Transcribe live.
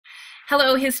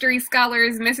Hello, history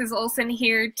scholars. Mrs. Olson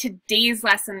here. Today's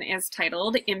lesson is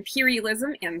titled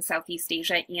Imperialism in Southeast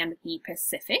Asia and the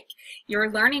Pacific. Your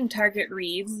learning target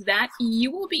reads that you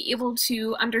will be able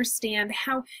to understand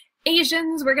how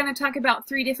Asians, we're going to talk about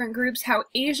three different groups, how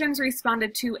Asians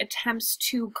responded to attempts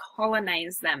to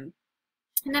colonize them.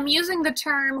 And I'm using the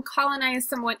term colonize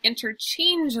somewhat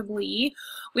interchangeably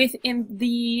with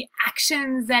the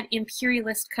actions that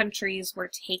imperialist countries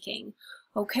were taking.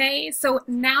 Okay, so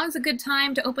now is a good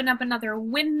time to open up another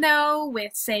window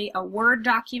with, say, a Word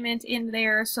document in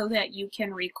there so that you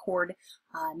can record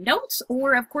notes,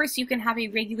 or of course you can have a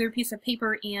regular piece of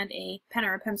paper and a pen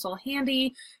or a pencil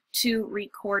handy to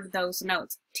record those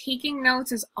notes. Taking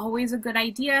notes is always a good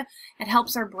idea. It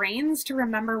helps our brains to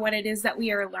remember what it is that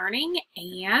we are learning,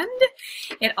 and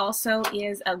it also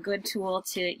is a good tool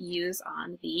to use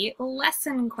on the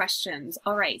lesson questions.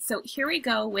 All right, so here we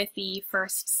go with the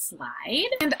first slide.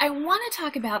 And I want to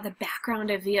talk about the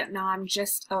background of Vietnam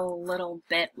just a little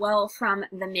bit, well, from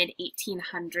the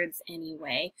mid-1800s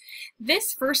anyway.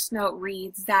 This first note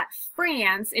reads that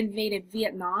France invaded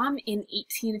Vietnam in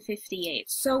 1858.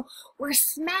 So we're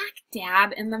smack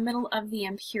dab in the middle of the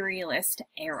imperialist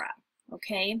era,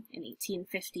 okay, in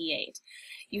 1858.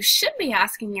 You should be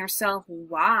asking yourself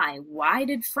why. Why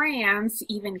did France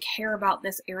even care about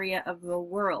this area of the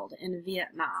world in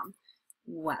Vietnam?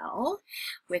 Well,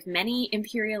 with many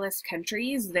imperialist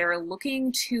countries, they're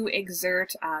looking to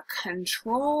exert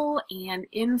control and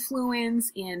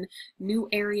influence in new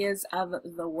areas of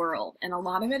the world, and a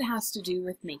lot of it has to do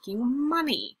with making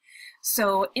money.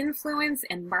 So influence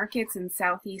and markets in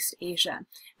Southeast Asia.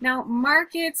 Now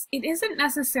markets, it isn't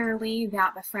necessarily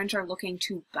that the French are looking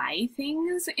to buy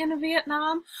things in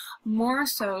Vietnam, more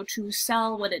so to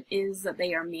sell what it is that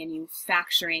they are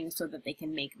manufacturing so that they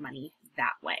can make money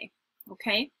that way.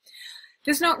 Okay?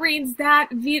 This note reads that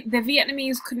the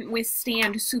Vietnamese couldn't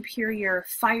withstand superior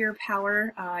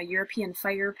firepower, European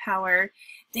firepower.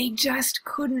 They just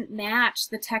couldn't match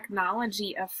the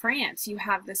technology of France. You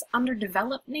have this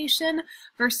underdeveloped nation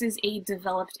versus a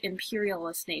developed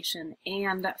imperialist nation,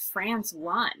 and France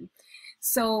won.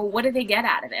 So what do they get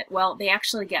out of it? Well, they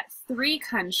actually get three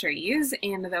countries,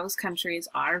 and those countries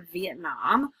are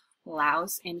Vietnam,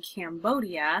 Laos, and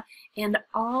Cambodia, and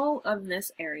all of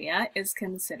this area is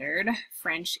considered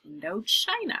French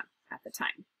Indochina at the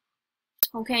time.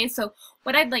 Okay, so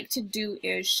what I'd like to do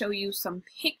is show you some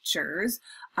pictures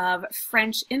of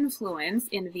French influence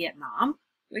in Vietnam,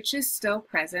 which is still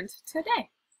present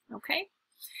today. Okay,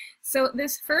 so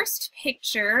this first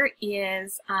picture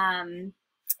is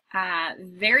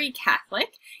very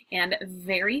Catholic and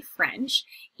very French,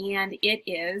 and it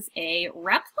is a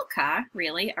replica,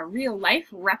 really, a real-life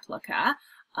replica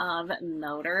of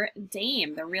Notre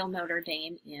Dame, the real Notre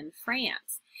Dame in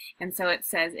France. And so it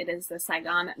says it is the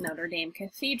Saigon Notre Dame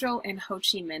Cathedral in Ho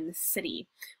Chi Minh City,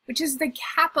 which is the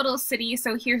capital city.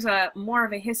 So here's more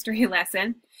of a history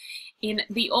lesson. In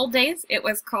the old days, it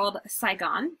was called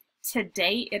Saigon.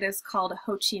 Today, it is called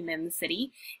Ho Chi Minh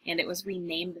City, and it was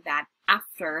renamed that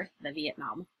after the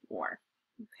Vietnam War.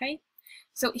 Okay,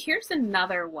 so here's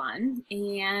another one,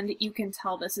 and you can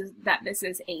tell this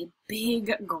is a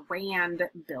big, grand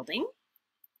building.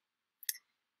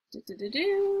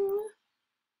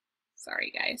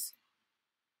 Sorry, guys.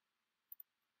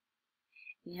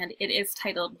 And it is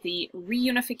titled the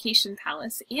Reunification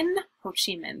Palace in Ho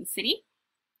Chi Minh City.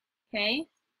 Okay,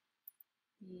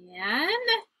 and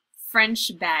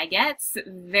French baguettes,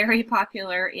 very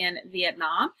popular in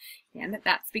Vietnam, and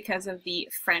that's because of the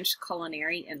French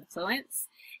culinary influence.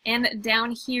 And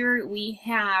down here we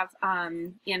have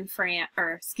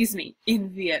in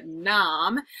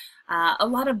Vietnam, a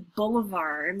lot of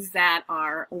boulevards that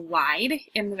are wide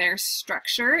in their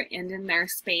structure and in their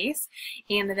space,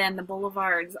 and then the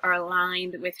boulevards are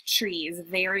lined with trees,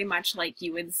 very much like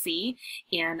you would see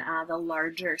in the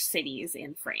larger cities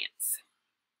in France.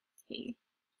 Okay.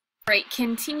 Right,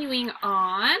 continuing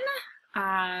on,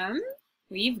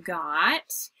 we've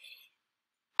got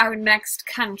our next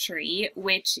country,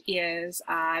 which is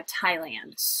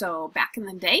Thailand. So back in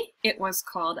the day, it was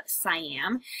called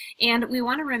Siam, and we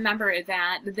want to remember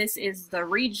that this is the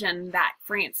region that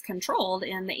France controlled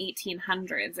in the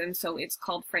 1800s, and so it's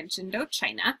called French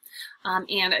Indochina,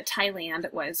 and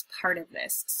Thailand was part of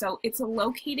this. So it's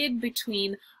located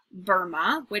between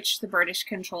Burma, which the British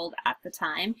controlled at the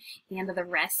time, and the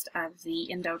rest of the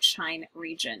Indochina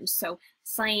region. So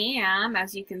Siam,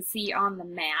 as you can see on the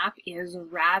map, is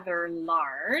rather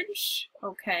large,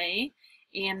 okay,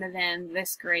 and then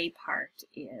this gray part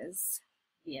is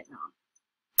Vietnam.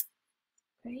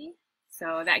 Okay,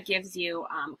 so that gives you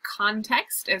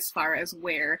context as far as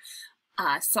where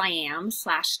Siam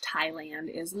slash Thailand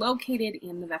is located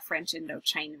in the French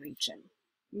Indochina region.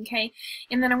 Okay,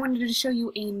 and then I wanted to show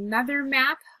you another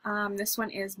map. This one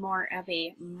is more of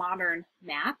a modern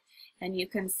map, and you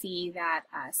can see that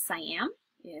Siam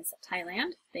is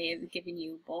Thailand. They've given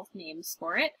you both names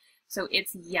for it. So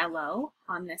it's yellow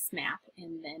on this map,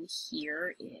 and then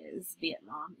here is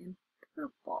Vietnam in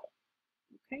purple.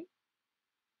 Okay.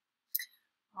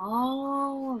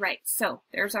 All right, so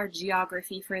there's our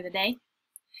geography for the day.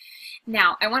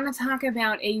 Now, I want to talk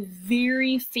about a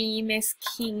very famous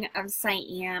king of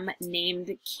Siam named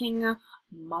King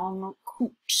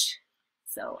Mongkut.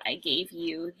 So I gave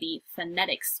you the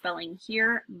phonetic spelling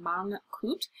here,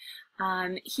 Mongkut.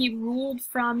 He ruled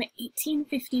from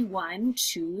 1851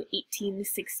 to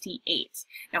 1868.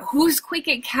 Now, who's quick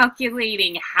at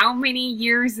calculating? How many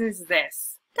years is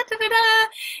this? Da, da, da, da.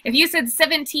 If you said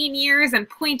 17 years and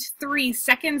 0.3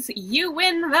 seconds, you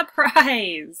win the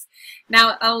prize.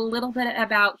 Now, a little bit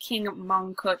about King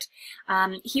Mongkut.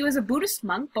 He was a Buddhist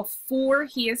monk before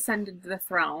he ascended the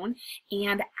throne,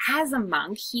 and as a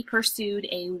monk, he pursued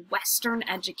a Western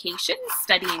education,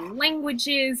 studying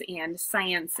languages and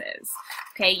sciences.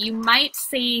 Okay, you might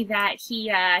say that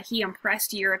he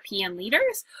impressed European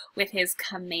leaders with his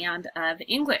command of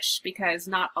English, because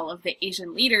not all of the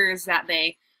Asian leaders that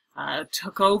they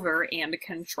took over and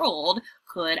controlled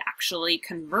could actually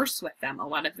converse with them. A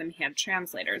lot of them had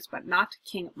translators, but not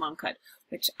King Mongkut,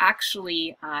 which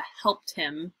actually helped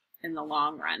him in the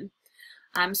long run.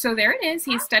 So there it is.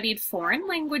 He studied foreign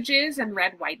languages and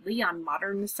read widely on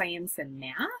modern science and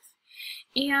math.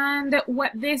 And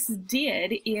what this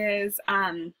did is,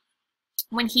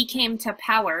 when he came to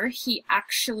power, he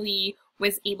actually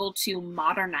was able to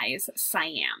modernize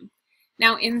Siam.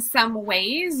 Now, in some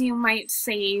ways, you might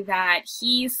say that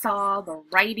he saw the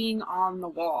writing on the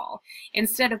wall.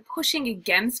 Instead of pushing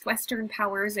against Western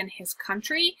powers in his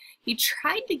country, he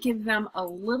tried to give them a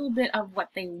little bit of what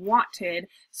they wanted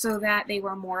so that they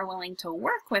were more willing to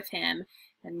work with him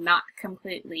and not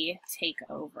completely take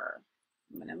over.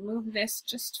 I'm going to move this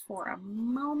just for a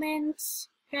moment.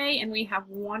 Okay, and we have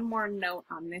one more note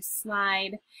on this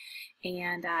slide,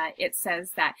 and it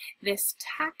says that this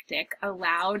tactic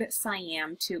allowed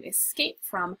Siam to escape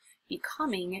from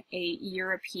becoming a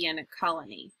European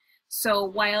colony. So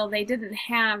while they didn't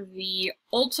have the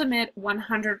ultimate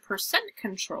 100%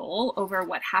 control over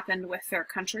what happened with their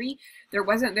country, there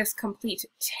wasn't this complete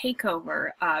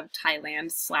takeover of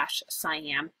Thailand slash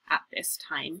Siam at this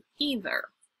time either.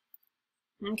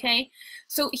 Okay,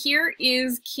 so here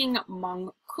is King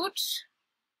Mongkut,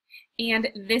 and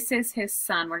this is his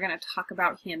son. We're going to talk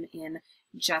about him in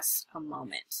just a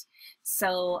moment.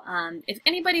 So if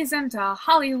anybody's into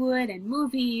Hollywood and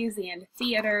movies and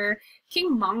theater,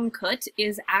 King Mongkut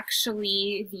is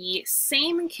actually the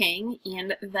same king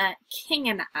in The King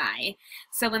and I.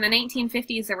 So in the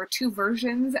 1950s, there were two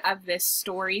versions of this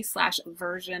story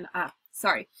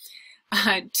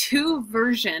two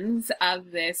versions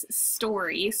of this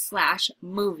story slash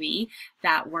movie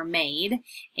that were made,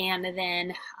 and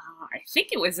then I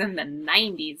think it was in the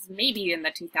 90s, maybe in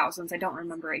the 2000s, I don't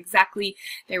remember exactly,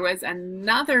 there was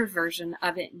another version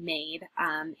of it made,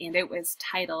 and it was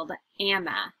titled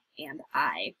Anna and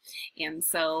I. And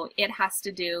so it has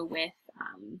to do with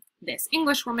this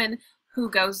English woman who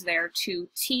goes there to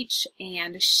teach,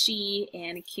 and she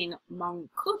and King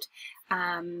Mongkut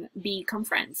become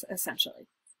friends, essentially.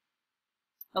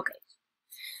 Okay,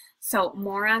 so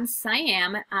more on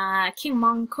Siam. King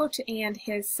Mongkut and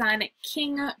his son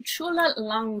King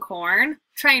Chulalongkorn,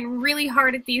 trying really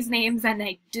hard at these names, and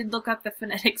I did look up the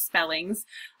phonetic spellings,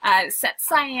 set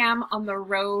Siam on the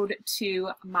road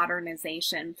to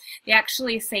modernization. They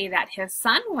actually say that his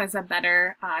son was a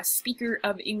better speaker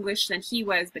of English than he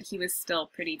was, but he was still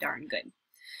pretty darn good.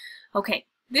 Okay.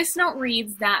 This note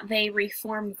reads that they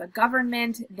reformed the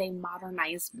government, they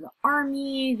modernized the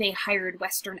army, they hired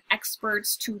Western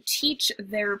experts to teach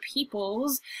their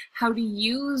peoples how to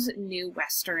use new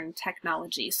Western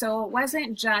technology. So it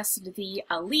wasn't just the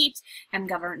elite and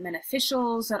government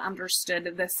officials that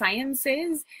understood the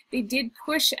sciences. They did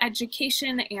push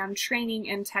education and training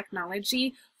in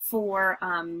technology for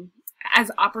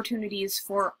as opportunities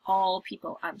for all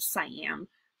people of Siam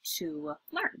to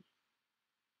learn.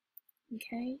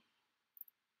 Okay,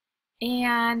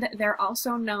 and they're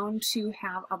also known to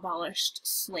have abolished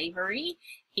slavery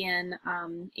in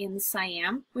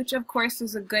Siam, which of course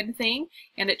is a good thing,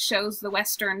 and it shows the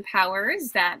Western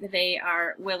powers that they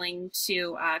are willing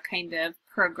to kind of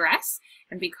progress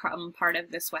and become part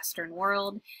of this Western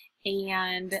world.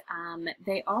 and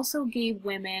they also gave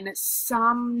women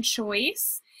some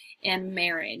choice in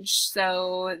marriage.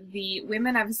 So the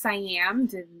women of Siam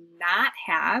did not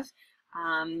have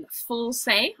full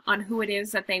say on who it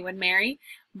is that they would marry,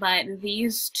 but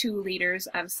these two leaders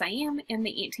of Siam in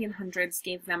the 1800s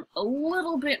gave them a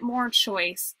little bit more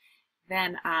choice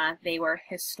than they were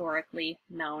historically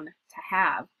known to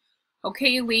have.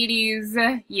 Okay, ladies,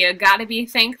 you gotta be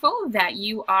thankful that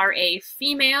you are a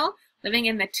female living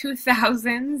in the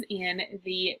 2000s in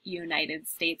the United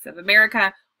States of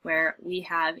America, where we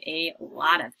have a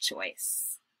lot of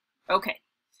choice. Okay,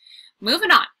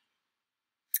 moving on.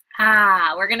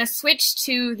 We're going to switch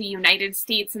to the United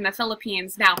States and the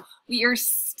Philippines. Now, we are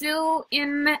still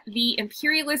in the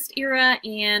imperialist era,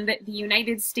 and the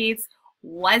United States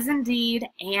was indeed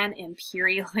an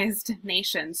imperialist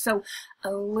nation. So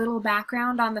a little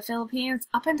background on the Philippines.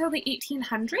 Up until the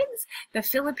 1800s, the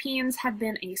Philippines had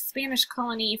been a Spanish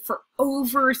colony for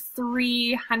over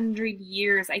 300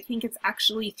 years. I think it's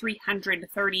actually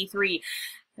 333.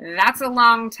 That's a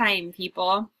long time,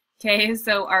 people. Okay,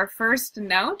 so our first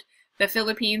note, the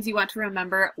Philippines, you want to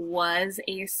remember, was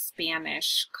a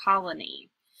Spanish colony.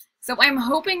 So I'm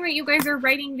hoping that you guys are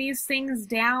writing these things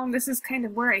down. This is kind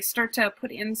of where I start to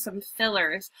put in some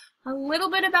fillers. A little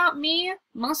bit about me.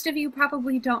 Most of you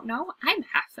probably don't know. I'm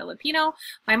half Filipino.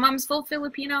 My mom's full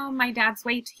Filipino. My dad's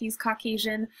white. He's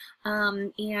Caucasian.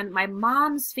 And my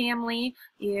mom's family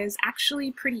is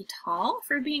actually pretty tall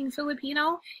for being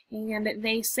Filipino. And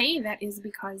they say that is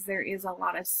because there is a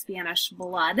lot of Spanish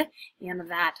blood in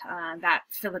that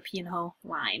Filipino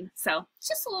line. So it's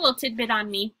just a little tidbit on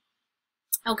me.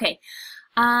 Okay,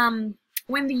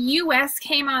 when the U.S.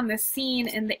 came on the scene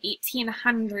in the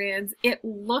 1800s, it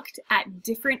looked at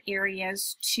different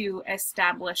areas to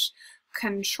establish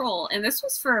control, and this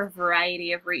was for a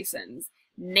variety of reasons.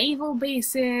 Naval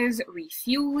bases,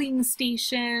 refueling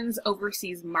stations,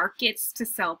 overseas markets to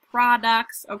sell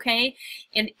products, okay,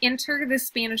 and enter the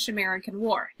Spanish-American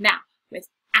War. Now,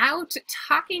 without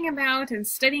talking about and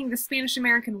studying the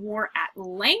Spanish-American War at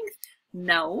length,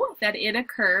 know that it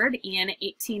occurred in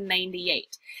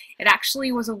 1898. It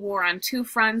actually was a war on two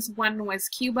fronts. One was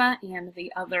Cuba and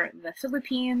the other the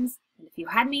Philippines. And if you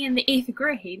had me in the 8th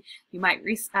grade, you might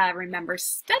remember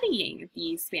studying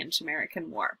the Spanish-American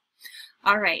War.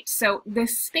 All right, so the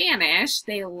Spanish,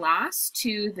 they lost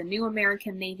to the new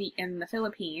American Navy in the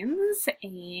Philippines,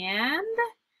 and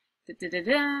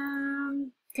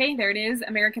okay, there it is.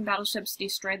 American battleships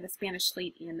destroyed the Spanish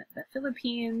fleet in the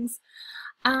Philippines.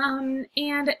 And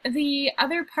the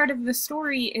other part of the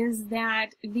story is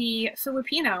that the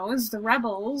Filipinos, the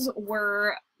rebels,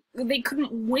 they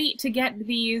couldn't wait to get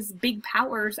these big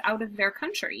powers out of their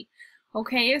country.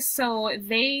 Okay, so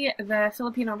the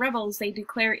Filipino rebels, they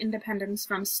declare independence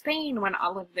from Spain when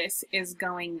all of this is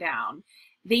going down.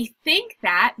 They think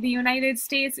that the United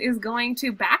States is going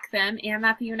to back them and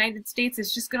that the United States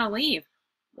is just going to leave.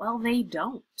 Well, they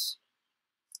don't.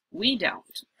 We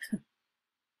don't.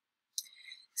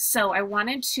 So I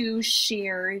wanted to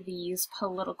share these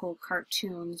political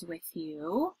cartoons with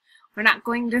you. We're not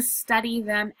going to study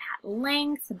them at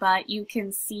length, but you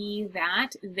can see that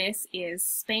this is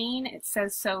Spain. It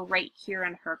says so right here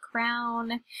on her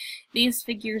crown. These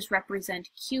figures represent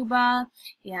Cuba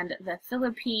and the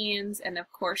Philippines, and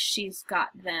of course she's got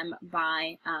them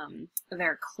by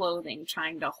their clothing,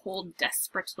 trying to hold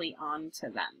desperately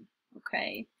onto them.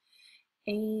 Okay.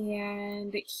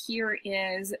 And here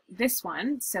is this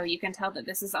one. So you can tell that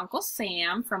this is Uncle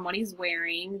Sam from what he's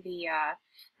wearing, the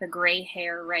gray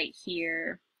hair right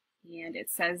here. And it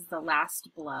says the last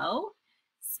blow.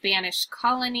 Spanish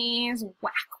colonies,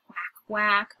 whack, whack,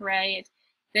 whack, right?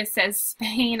 This says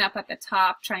Spain up at the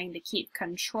top, trying to keep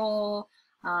control.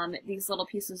 These little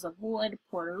pieces of wood,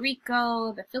 Puerto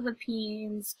Rico, the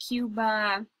Philippines,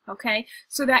 Cuba, okay?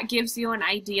 So that gives you an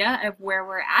idea of where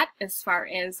we're at as far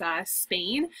as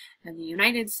Spain and the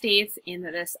United States in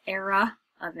this era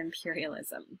of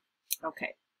imperialism.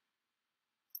 Okay.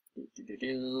 Put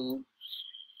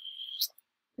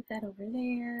that over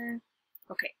there.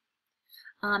 Okay.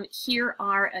 Here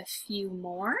are a few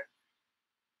more.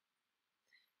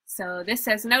 So this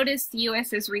says, notice the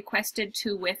U.S. is requested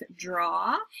to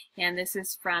withdraw, and this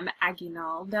is from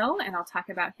Aguinaldo, and I'll talk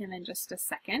about him in just a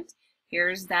second.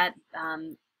 Here's that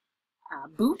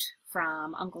boot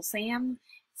from Uncle Sam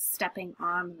stepping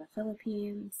on the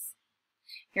Philippines.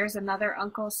 Here's another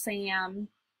Uncle Sam,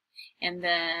 and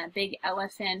the big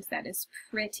elephant that is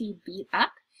pretty beat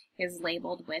up is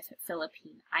labeled with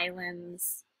Philippine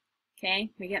Islands. Okay,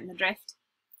 we getting the drift?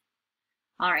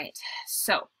 All right,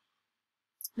 so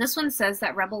This one says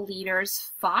that rebel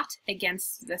leaders fought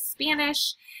against the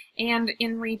Spanish, and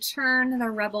in return, the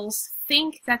rebels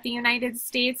think that the United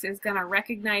States is going to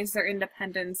recognize their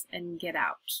independence and get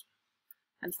out.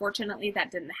 Unfortunately, that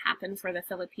didn't happen for the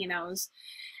Filipinos.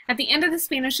 At the end of the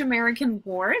Spanish-American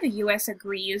War, the U.S.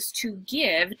 agrees to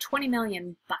give $20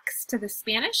 million to the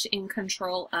Spanish in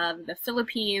control of the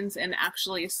Philippines and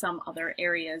actually some other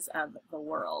areas of the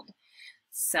world.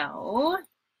 So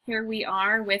here we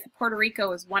are with Puerto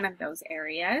Rico as one of those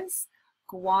areas.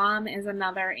 Guam is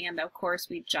another, and of course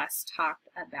we just talked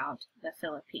about the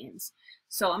Philippines.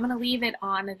 So I'm going to leave it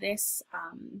on this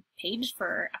page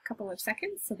for a couple of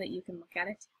seconds so that you can look at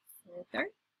it further.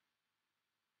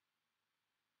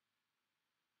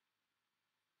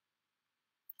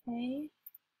 Okay,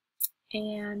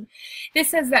 and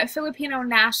this says that Filipino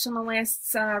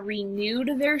nationalists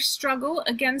renewed their struggle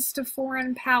against a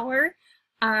foreign power.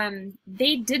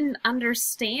 They didn't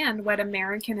understand what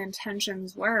American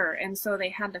intentions were, and so they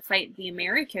had to fight the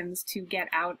Americans to get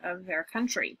out of their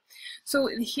country. So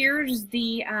here's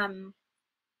the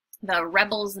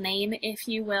rebel's name, if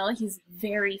you will. He's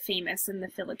very famous in the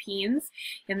Philippines,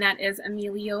 and that is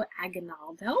Emilio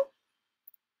Aguinaldo.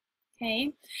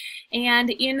 Okay, and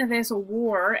in this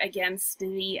war against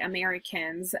the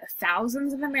Americans,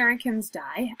 thousands of Americans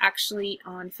die, actually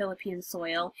on Philippine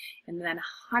soil, and then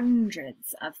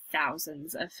hundreds of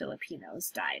thousands of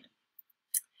Filipinos died.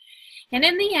 And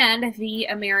in the end, the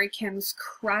Americans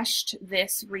crushed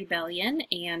this rebellion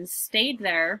and stayed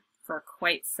there for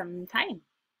quite some time.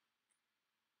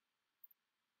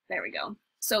 There we go.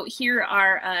 So here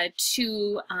are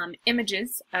two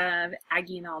images of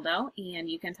Aguinaldo, and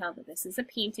you can tell that this is a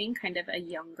painting, kind of a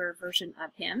younger version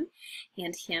of him,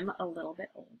 and him a little bit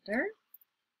older.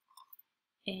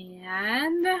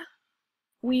 And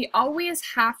we always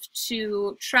have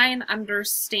to try and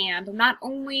understand not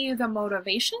only the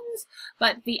motivations,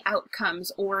 but the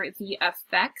outcomes or the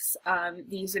effects of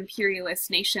these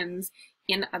imperialist nations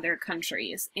in other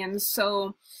countries. And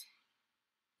so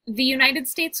the United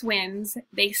States wins,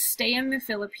 they stay in the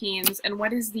Philippines, and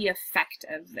what is the effect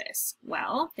of this?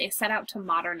 Well, they set out to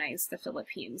modernize the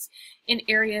Philippines in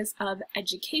areas of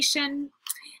education.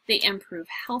 They improve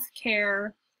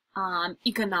healthcare,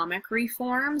 economic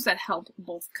reforms that help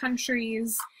both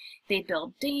countries. They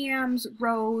build dams,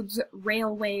 roads,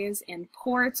 railways, and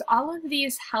ports. All of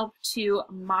these help to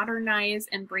modernize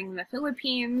and bring the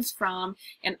Philippines from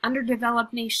an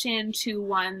underdeveloped nation to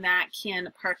one that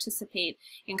can participate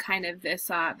in kind of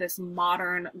this this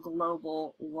modern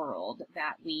global world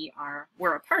that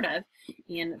we're a part of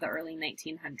in the early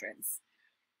 1900s.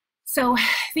 So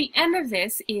the end of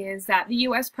this is that the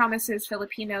U.S. promises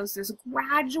Filipinos this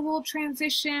gradual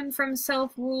transition from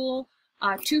self-rule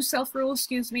to self-rule,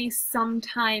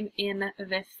 sometime in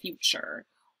the future.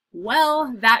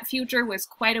 Well, that future was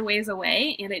quite a ways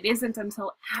away, and it isn't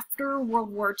until after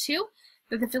World War II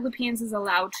that the Philippines is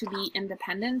allowed to be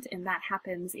independent, and that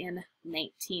happens in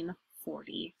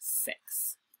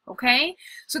 1946. Okay,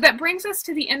 so that brings us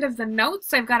to the end of the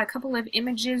notes. I've got a couple of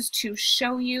images to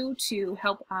show you to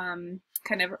help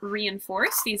kind of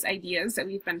reinforce these ideas that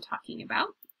we've been talking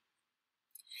about.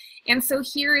 And so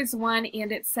here is one,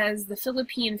 and it says the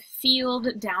Philippine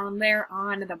field down there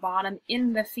on the bottom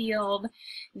in the field.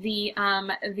 The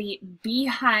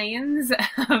behinds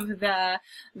of the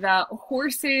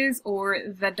horses or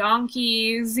the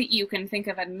donkeys, you can think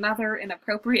of another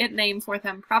inappropriate name for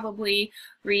them, probably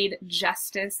read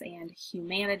justice and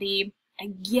humanity.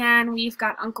 Again, we've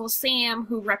got Uncle Sam,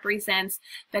 who represents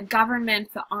the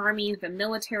government, the army, the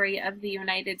military of the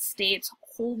United States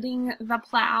holding the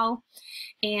plow.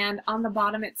 And on the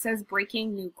bottom it says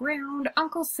breaking new ground.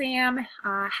 Uncle Sam,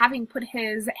 having put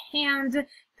his hand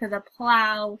to the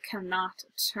plow, cannot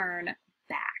turn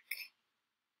back.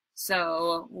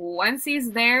 So once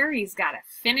he's there, he's got to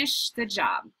finish the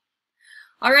job.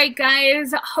 All right,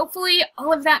 guys, hopefully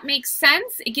all of that makes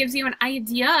sense. It gives you an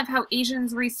idea of how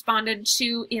Asians responded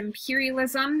to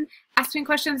imperialism. Ask me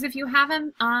questions if you have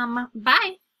them.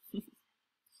 Bye.